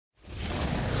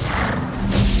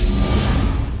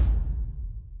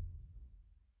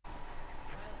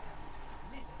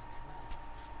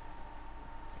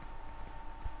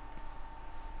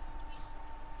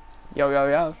Yo, yo,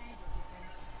 yo.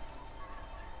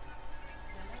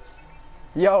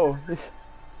 Yo.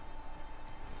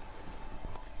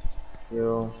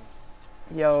 Yo.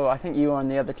 Yo, I think you were on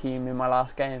the other team in my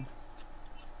last game.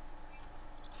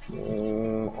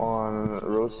 On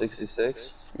row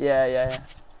 66? Yeah.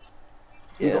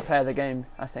 You Yeah. got player of the game,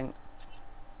 I think.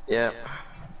 Yeah.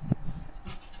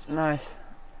 Nice.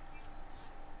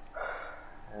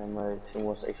 And my team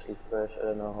was actually fresh. I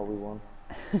don't know how we won.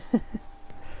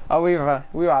 Oh, we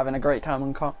were having a great time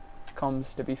on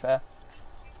comms, to be fair.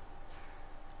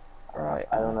 Right.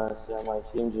 I don't understand. My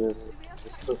team just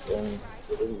took and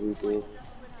didn't redo.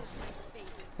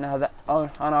 Now that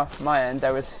on my end,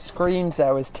 there was screams,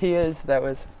 there was tears, there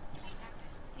was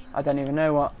I don't even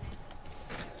know what.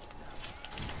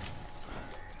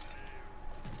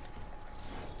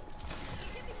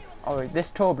 Oh,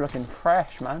 this Torb looking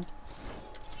fresh, man.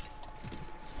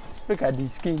 Look at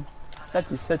this skin. That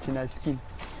is such a nice skin.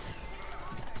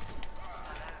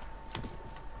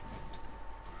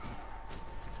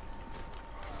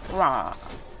 Rah.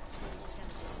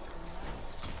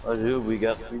 Oh dude, we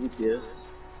got 3 kills.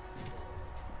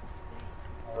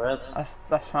 Alright.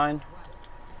 That's fine.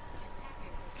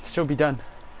 Still be done.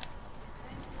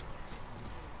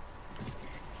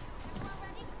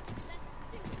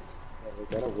 Yeah, we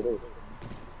gotta get it.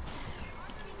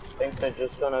 I think they're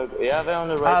just gonna... Yeah, they're on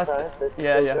the right side.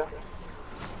 Yeah.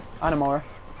 Animora.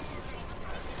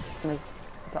 Is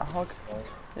that a hog? Nice.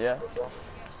 Yeah.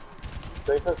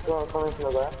 Tracer's coming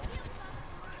from the back.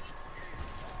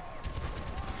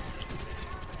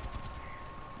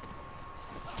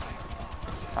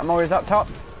 Amora's up top.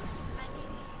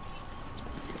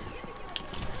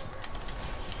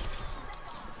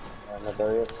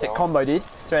 Sick combo, dude.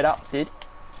 Straight up, dude.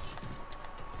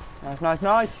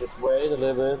 Nice. Just wait a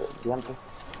little bit.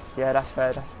 Yeah, that's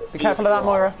fair. Be careful of that,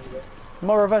 Moira.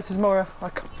 Moira versus Moira.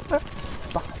 Back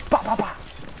up.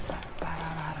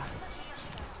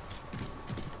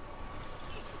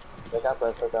 I'm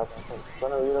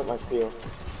gonna reload my shield.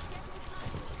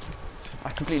 I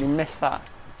completely missed that.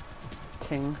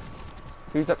 Ting.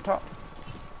 Who's up top?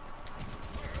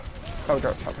 Soldier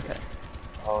up top, okay.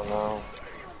 Oh no.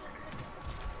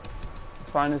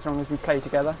 It's fine as long as we play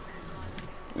together.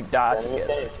 We die Yeah,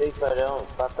 together. you can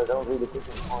but I don't really push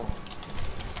him home.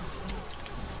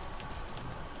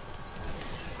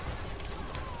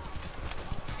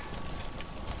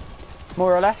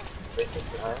 More or less.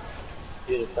 Behind.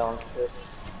 See the downstairs.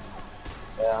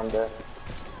 Yeah, I'm there.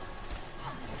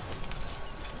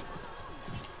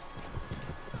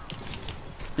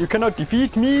 You cannot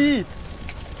defeat me!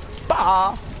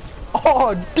 Bah!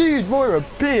 Oh, dude, Moira,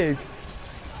 big!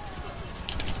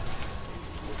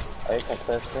 Are you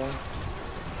contesting?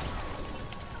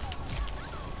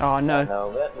 Oh no.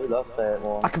 No, we lost that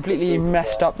one. I completely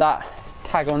messed up that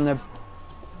tag on the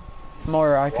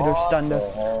Moira. I could have stunned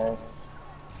her.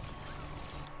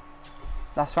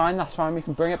 That's fine, we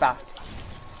can bring it back.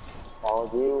 Oh,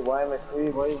 dude, why am I free?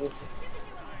 Why is it?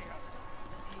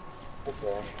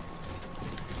 Okay.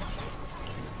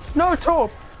 No,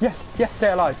 Torb! Yes,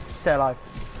 stay alive.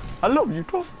 I love you,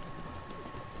 Torb.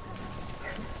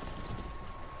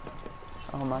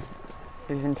 Oh man,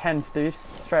 this is intense, dude.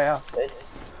 Straight up.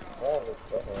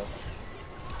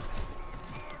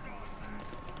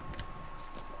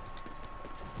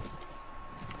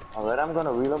 Alright, I'm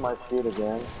gonna reload my shield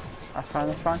again. That's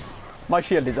fine. My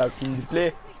shield is out in display.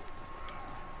 I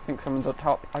think someone's on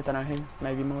top. I don't know who.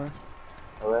 Maybe Moira.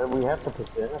 Alright, we have to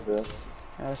push in a bit.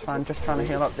 Yeah, that's fine. Just trying to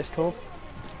heal up this Torb.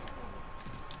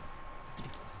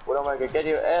 What am I gonna get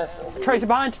your ass? Tracer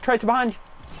behind.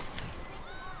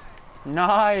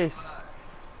 Nice.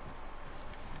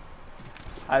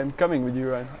 I'm coming with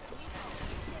you, Ryan.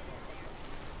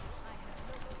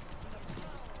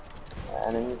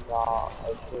 Enemies are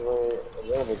actually a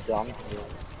little bit dumb.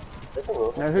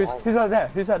 No, who's out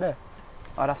there?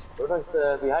 Oh, that's...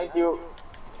 Roadhog's behind you.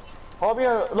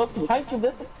 Fabio, look behind you,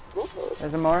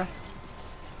 There's a Moira.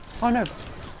 Oh no,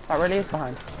 that really is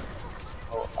behind.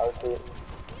 Oh, I see it.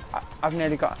 I've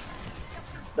nearly got...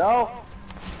 No!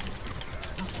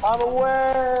 I'm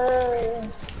away!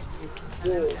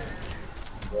 Shit.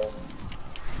 Yeah.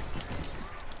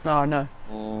 No.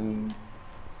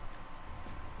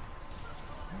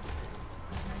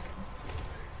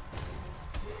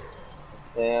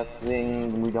 I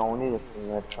think we don't need a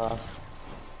signature.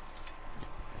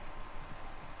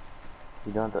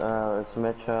 We don't,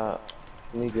 signature,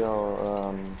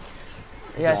 Miguel,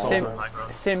 Yeah,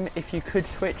 Sim, if you could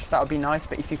switch, that would be nice,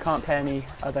 but if you can't play any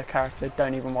other character,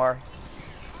 don't even worry.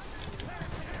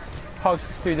 Hogs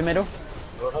through the middle.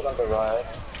 Roadhog on the right.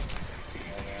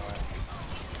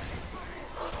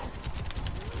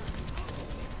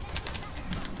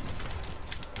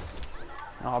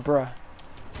 Oh, bruh.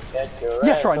 Get your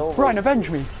Yes, ass Ryan. over Ryan, here. avenge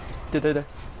me. Da-da-da.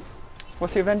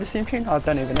 What's the Avengers theme tune? Oh, I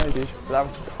don't even know, dude. But that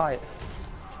was tight.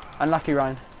 Unlucky,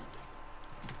 Ryan.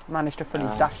 Managed to fully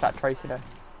dash that Tracer though.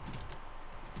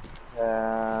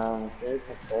 Here's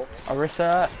the first.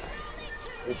 Orisa.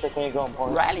 Lisa, can you go on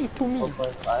point? Rally to Go me.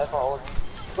 point. I have all.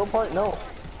 Go point, no.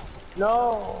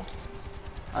 No!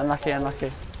 Unlucky,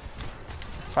 unlucky.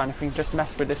 Fine, if we can just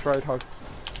mess with this Roadhog.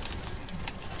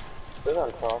 Still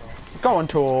on top. Go on,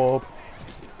 Torb.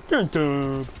 Go on,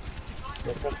 Torb.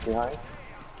 They're just behind.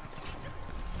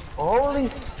 Holy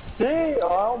shit! I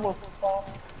almost saw.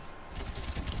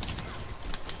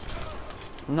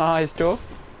 Nice, Torb.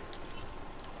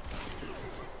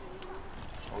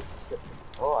 Oh shit.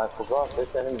 Oh, I forgot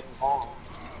this enemy spawn.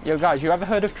 Yo, guys, you ever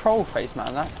heard of Troll Face,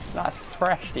 man? That's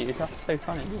fresh, dude. That's so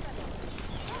funny, dude.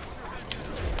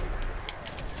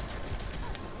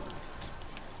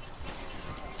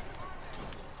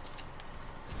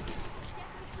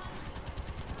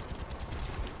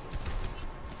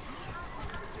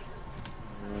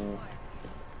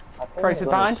 Tracer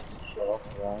behind.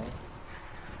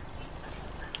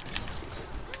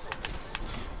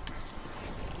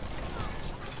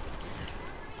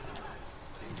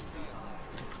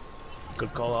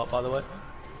 Good call out, by the way.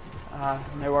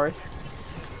 No worries.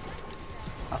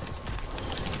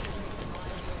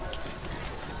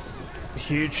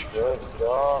 Huge. Good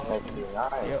job, Mickey.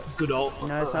 Nice. Yo. Good ult.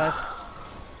 Nice, nice.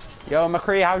 Yo,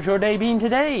 McCree, how's your day been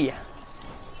today?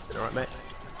 Been alright, mate.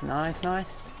 Nice, nice.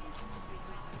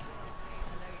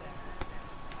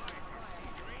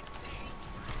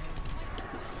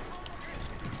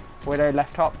 Widow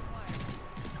left top.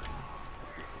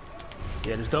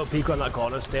 Yeah, just don't peek on that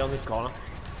corner. Stay on this corner.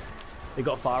 They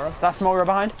got Farah. That's Moira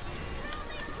behind.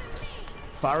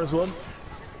 Farah's one.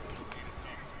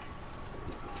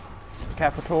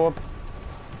 Careful, Torb.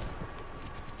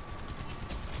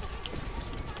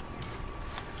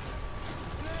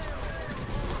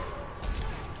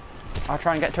 I'll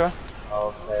try and get to her.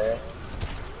 Okay.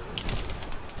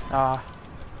 Ah.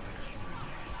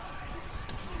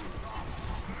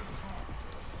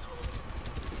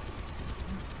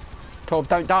 Torb,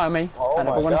 don't die on me. Oh I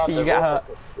never my want to god, see the you get robot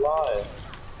hurt. is fly.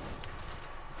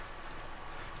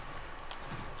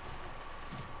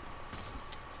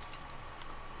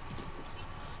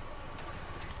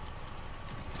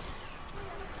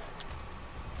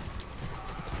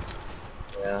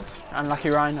 Yeah. Unlucky,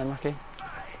 Ryan, unlucky.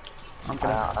 I'm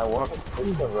gonna. I want to push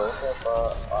the robot,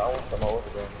 but I want some over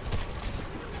there.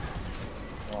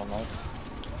 Oh, nice.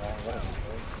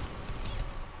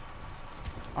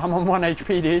 I'm on 1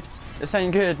 HP, dude. This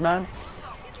ain't good, man.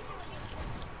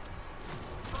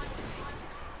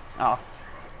 Oh.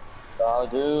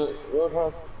 Dude,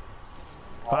 Roadhog.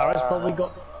 Farah's probably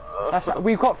got.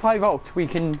 We've got 5 ults. We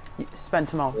can spend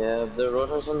some ult. Yeah, the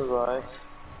Roadhog's on the right.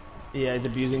 Yeah, he's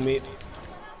abusing me.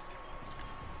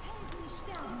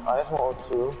 I have more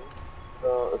too.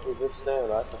 So if you just stay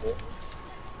alive a bit.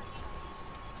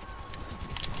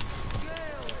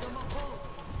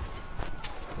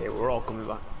 Yeah, we're all coming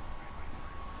back.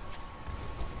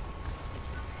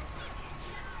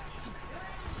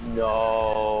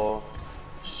 No.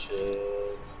 Shit.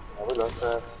 I would love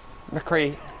that.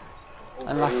 McCree.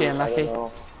 Unlucky, unlucky.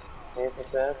 Can you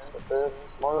protest a bit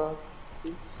smaller,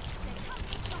 please?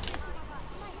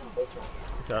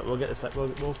 It's alright, we'll get this. We'll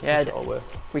push Yeah, it all the way.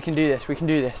 we can do this. We can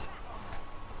do this.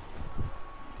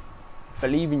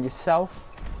 Believe in yourself,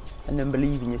 and then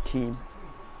believe in your team.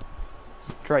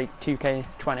 Drake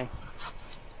 2K20.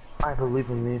 I believe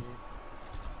in me.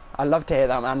 I love to hear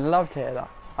that, man. Love to hear that.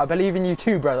 I believe in you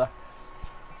too, brother.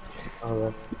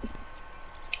 Alright.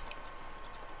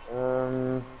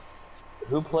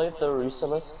 Who played the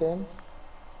Reseless game?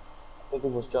 I think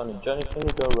it was Johnny. Johnny, can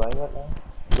you go Ryan right now?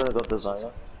 I'm gonna go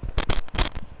Designer.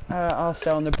 I'll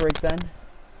stay on the brig then.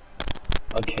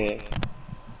 Okay.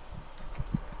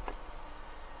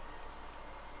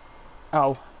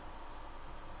 Oh.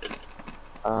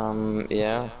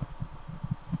 Yeah.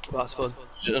 That's fun.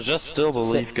 Just still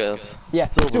believe, guys. Yeah,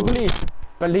 still believe. believe.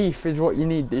 Belief is what you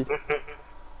need, dude.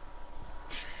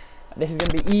 This is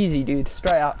gonna be easy, dude.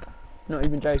 Straight up. Not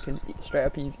even joking. Straight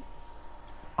up easy.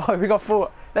 Oh, we got 4.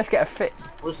 Let's get a fit.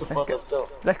 Where's the fuck up still?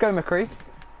 Let's go, McCree.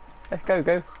 Let's go,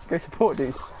 go support,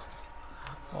 dude.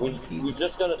 We're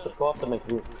just gonna support the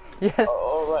McGroup. Yeah.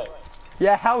 Alright.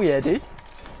 Yeah, hell yeah, dude.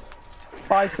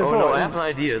 5 support. Oh no, I have an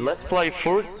idea. Let's play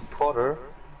 4 supporter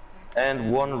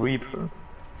and 1 Reaper.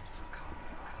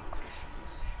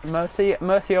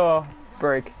 Mercy or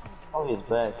Brig? Oh, he's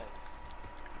back.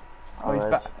 Oh, he's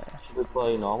Alright. back. Should we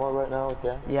play normal right now,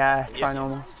 okay? Yeah, try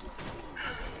normal.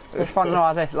 It was fun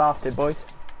while this lasted, boys.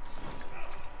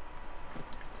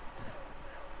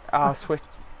 I'll switch.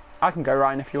 I can go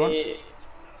Ryan if you want.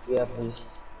 Yeah, please.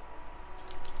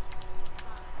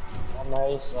 Oh,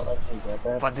 nice. Not actually that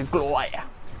bad. But the glory.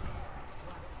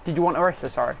 Did you want Orisa?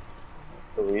 Sorry.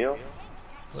 For real?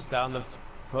 Put down the.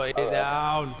 Put it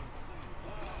down.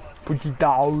 Put it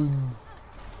down.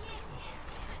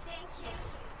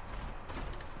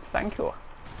 Thank you.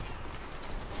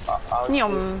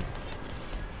 Nyum.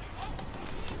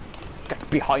 Get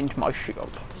behind my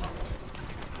shield.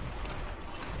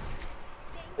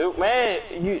 Dude, man,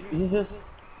 you just.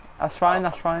 That's fine.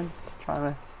 That's fine. Just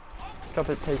trying to stop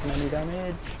it taking any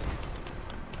damage.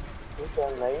 You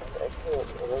can make actually a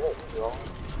little bit wrong.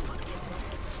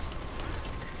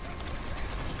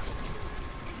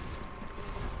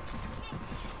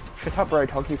 Shut up,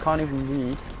 Roadhog. You can't even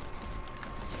read.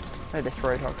 Hey, this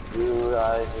Roadhog. You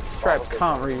guys. Strap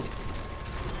can't read.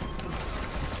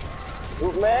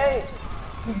 Dude, man!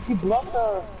 He blocked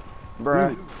us!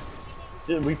 Bruh.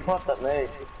 Dude, we caught that mate.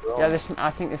 Yeah, this. I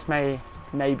think this may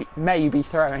be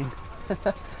throwing.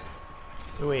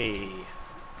 Wee.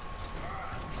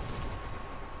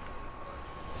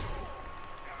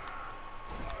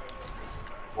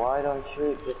 Why don't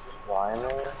you just try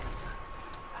me?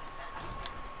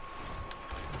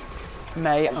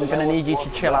 May, I'm gonna need you to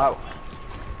chill out.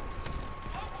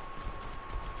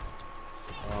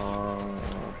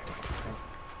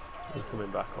 He's coming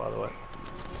back, by the way.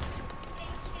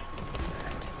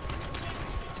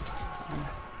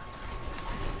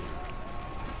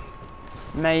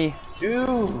 May,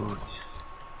 Dude!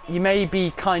 you may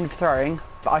be kind of throwing,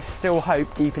 but I still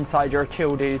hope deep inside you're a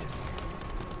chill dude.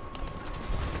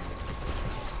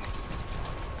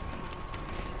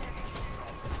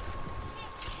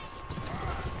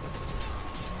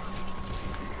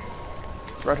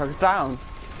 Roadhog's down,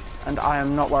 and I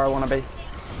am not where I want to be.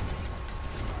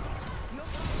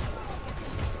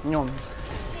 Nyom.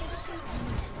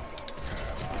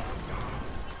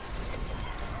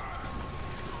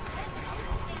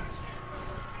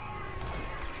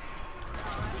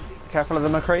 Careful of the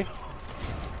McCree.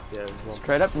 Yeah, there's one.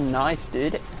 Straight up, nice,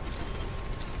 dude.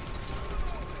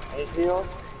 Hey, Theo.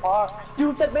 Fuck!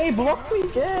 Dude, that may block me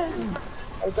again!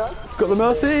 I got Got the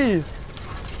mercy!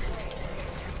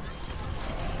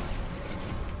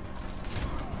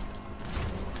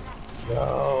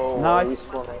 No! Nice.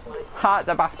 Ha!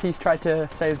 The Baptiste tried to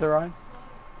save the Rhine.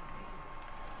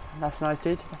 That's nice,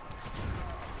 dude.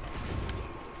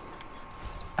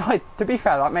 Oh, to be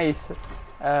fair, that may,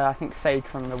 I think, saved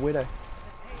from the Widow.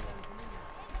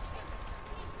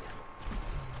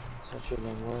 Such a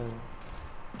long way.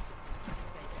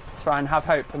 Try and have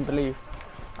hope and believe.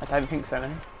 I don't think so, no.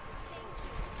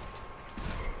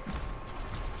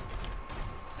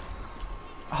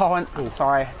 Oh, and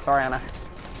sorry, Anna.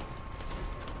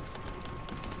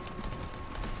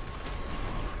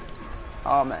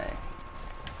 Oh, mate.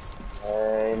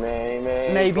 Hey,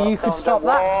 May. Maybe you could stop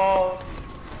that.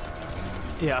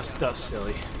 Yeah, that's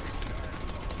silly.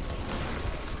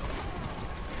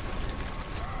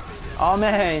 Oh,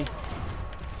 mate.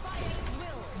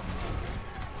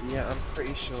 Yeah, I'm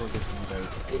pretty sure this is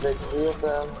both. Is it three of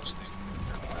them?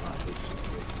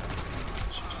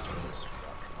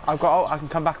 I've got ult, I can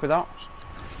come back without.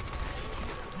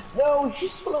 No,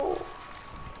 she's slow.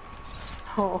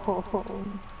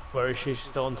 Where is she?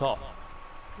 Still on top?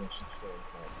 Yeah, she's still on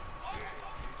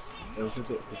top. It was a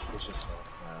bit suspicious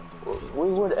last round.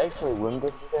 We would actually win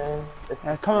this game.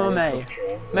 Come on, May.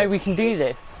 May, we can do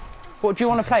this. What do you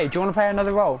want to play? Do you want to play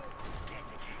another role?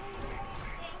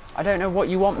 I don't know what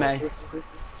you want, May.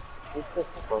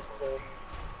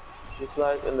 She's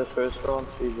like in the first round,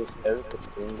 she was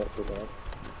everything that we had.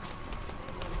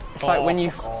 It's like when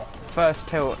you first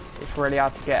tilt, it's really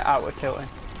hard to get out of tilting.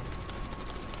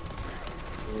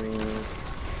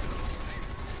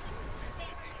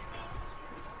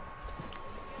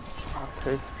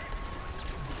 Okay.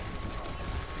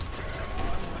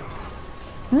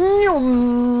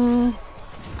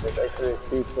 It's actually a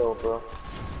free kill, bro.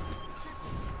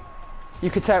 You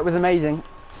could say it was amazing.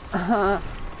 It's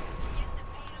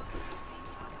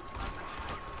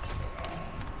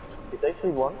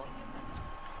actually one.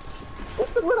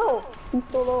 What's the middle? He's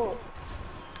so low.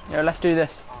 Yeah, let's do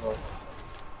this.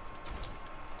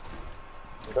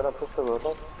 I'm gonna push the road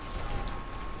up.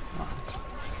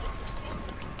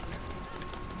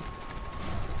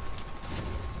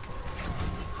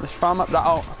 Let's farm up that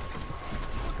ult.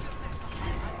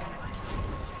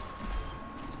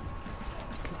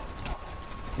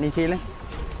 Need healing?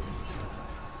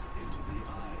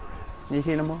 Need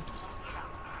healing more?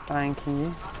 Thank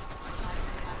you.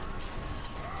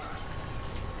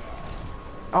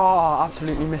 Oh,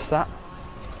 absolutely missed that.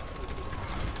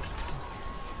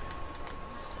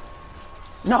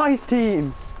 Nice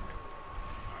team.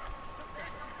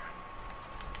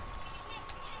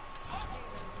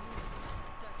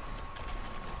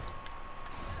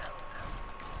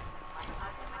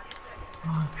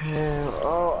 Okay.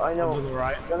 Oh, I know. On the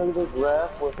right. I'm gonna do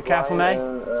graph with Be careful,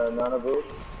 Ryan mate. and Nana Boost.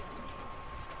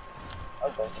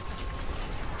 Okay.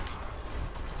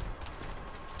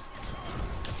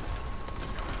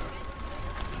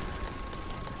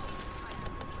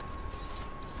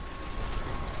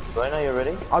 Ryan, are you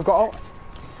ready? I've got ult.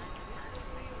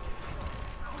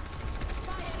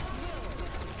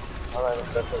 Alright,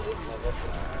 that's it.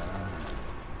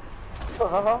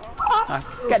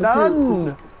 Get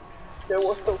done! There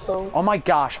was so close. Oh my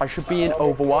gosh, I should be in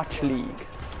Overwatch League.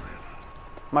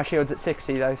 My shield's at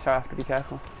 60 though, so I have to be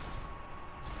careful.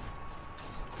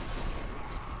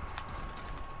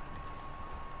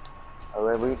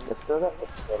 Alright, it's still up.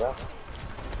 It's still up.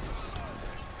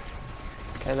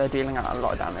 Okay, they're dealing out a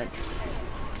lot of damage.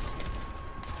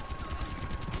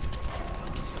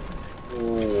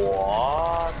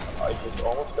 What? I just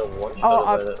almost got one shot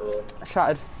Oh, of it.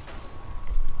 Shattered.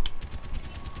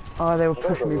 Oh, they were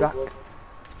pushing me back.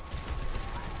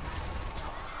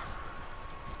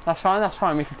 That's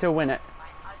fine, we can still win it.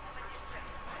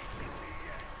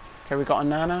 Okay, we got a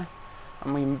Nana,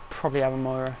 and we probably have a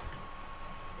Moira.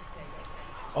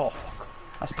 Oh, fuck.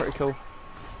 That's pretty cool.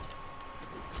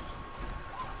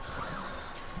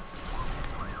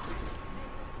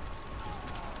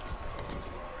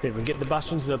 If we get the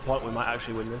Bastions to the point, we might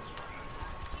actually win this.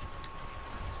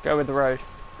 Let's go with the road.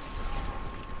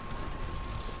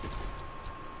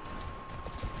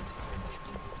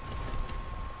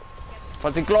 For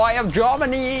the glory of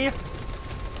Germany!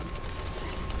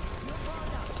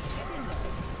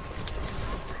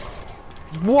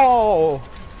 Whoa!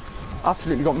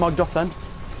 Absolutely got mugged off then.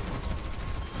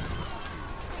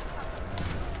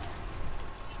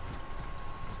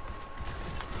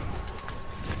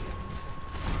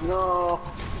 No,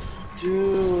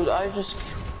 dude, I just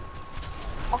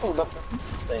talking about the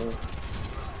thing.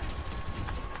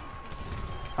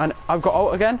 And I've got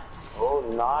ult again. Oh,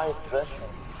 nice vision.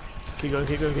 Keep going,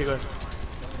 keep going, keep going.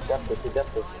 You got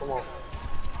this, come on.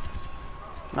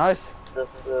 Nice.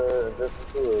 Just two.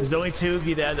 There's only 2 of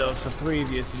you there though, so 3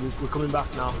 of you, so we're coming back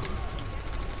now.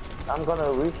 I'm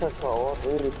gonna research my ult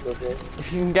really quickly.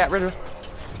 If you can get rid of...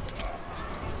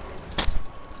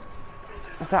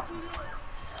 What's that?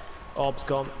 Orb's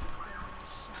gone.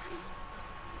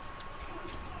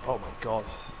 Oh my god.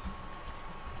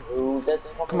 Ooh, that's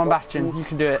Come on, Bastion, you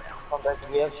can do it. Come back,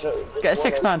 we have to, Get a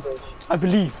 6-man. I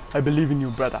believe in you,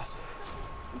 brother.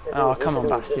 Oh, come on,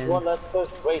 Just Bastion. one last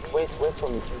push. Wait for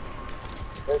me.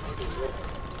 Wait.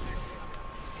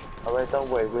 Alright, don't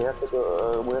wait. We have to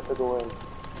go in.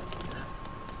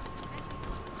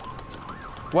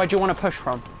 Where do you want to push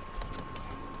from?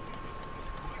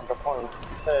 At the point.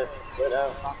 Wait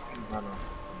out.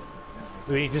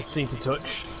 We just need to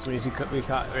touch, so we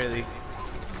can't really...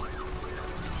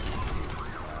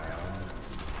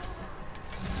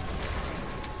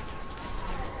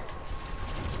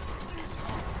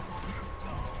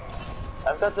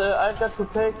 I've got to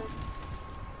take.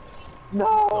 No.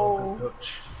 Oh, good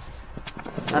touch.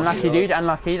 Unlucky, dude,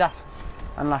 unlucky, that's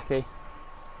unlucky.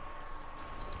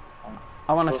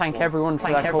 I want to thank everyone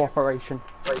for their cooperation.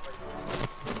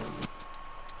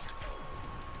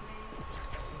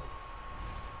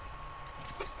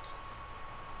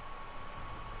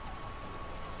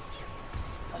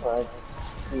 Alright,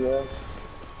 see ya.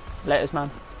 Laters, man.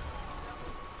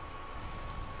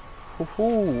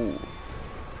 Woohoo!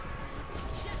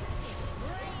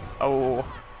 Oh.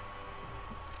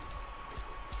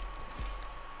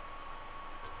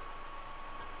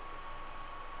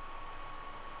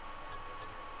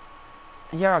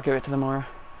 Yeah, I'll give it to the Moira.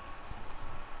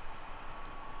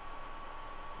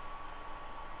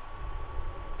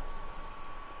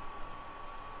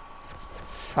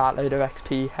 Fat load of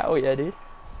XP, hell yeah, dude.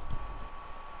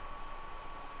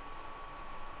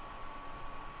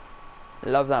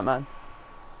 Love that, man.